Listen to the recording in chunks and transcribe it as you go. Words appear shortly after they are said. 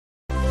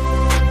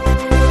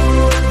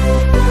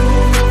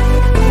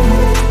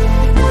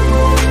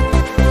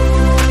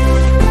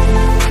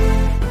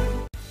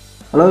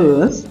Hello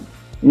viewers,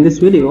 in this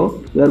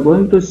video we are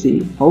going to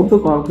see how to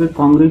calculate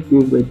concrete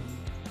cube weight.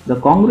 The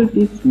concrete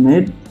is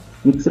made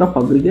mixture of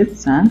aggregate,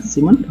 sand,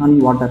 cement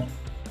and water.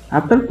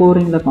 After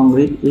pouring the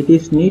concrete, it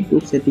is need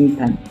to setting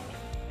time.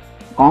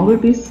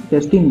 Concrete is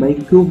testing by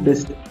cube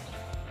test.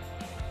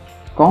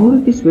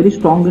 Concrete is very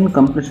strong in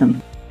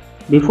compression.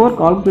 Before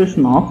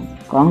calculation of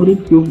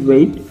concrete cube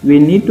weight, we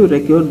need to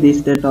record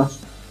these data: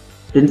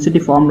 density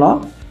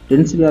formula,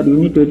 density or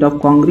unit weight of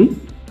concrete,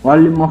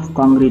 volume of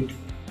concrete.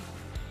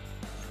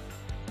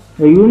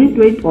 The unit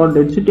weight or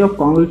density of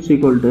concrete is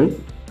equal to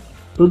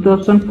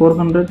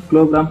 2400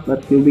 kg per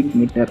cubic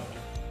meter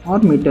or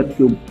meter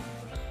cube.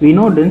 We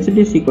know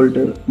density is equal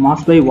to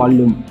mass by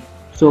volume.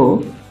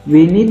 So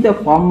we need the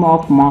formula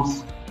of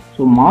mass.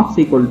 So mass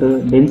equal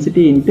to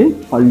density into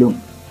volume.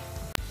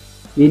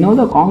 We know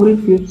the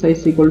concrete cube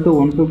size equal to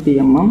 150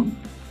 mm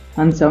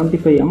and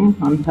 75 mm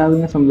and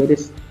having some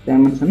various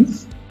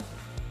dimensions.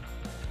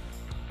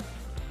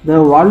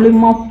 The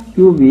volume of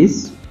cube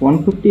is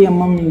 150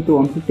 mm into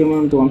 150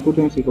 mm into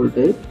 150 mm is equal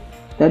to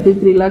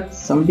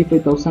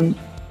 33,75,000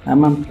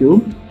 mm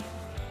cube.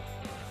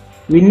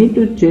 We need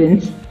to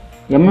change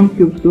mm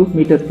cube to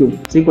meter cube.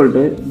 It's equal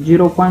to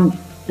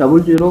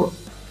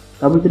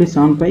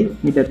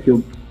 0.003375 meter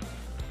cube.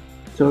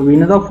 So we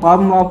know the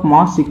formula of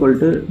mass equal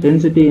to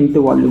density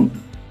into volume.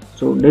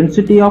 So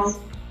density of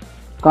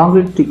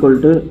concrete is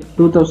equal to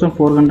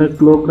 2400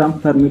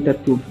 kg per meter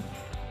cube.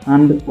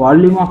 And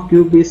volume of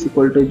cube is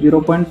equal to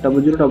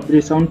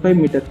 0.003375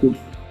 meter cube.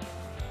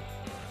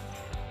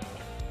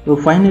 So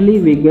finally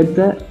we get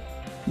the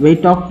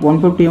weight of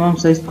 150 mm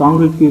size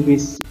concrete cube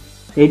is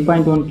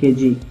 8.1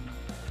 kg.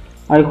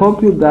 I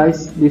hope you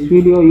guys this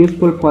video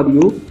useful for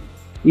you.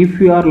 If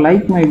you are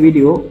like my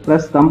video,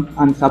 press thumb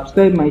and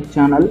subscribe my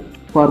channel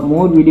for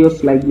more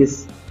videos like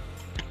this.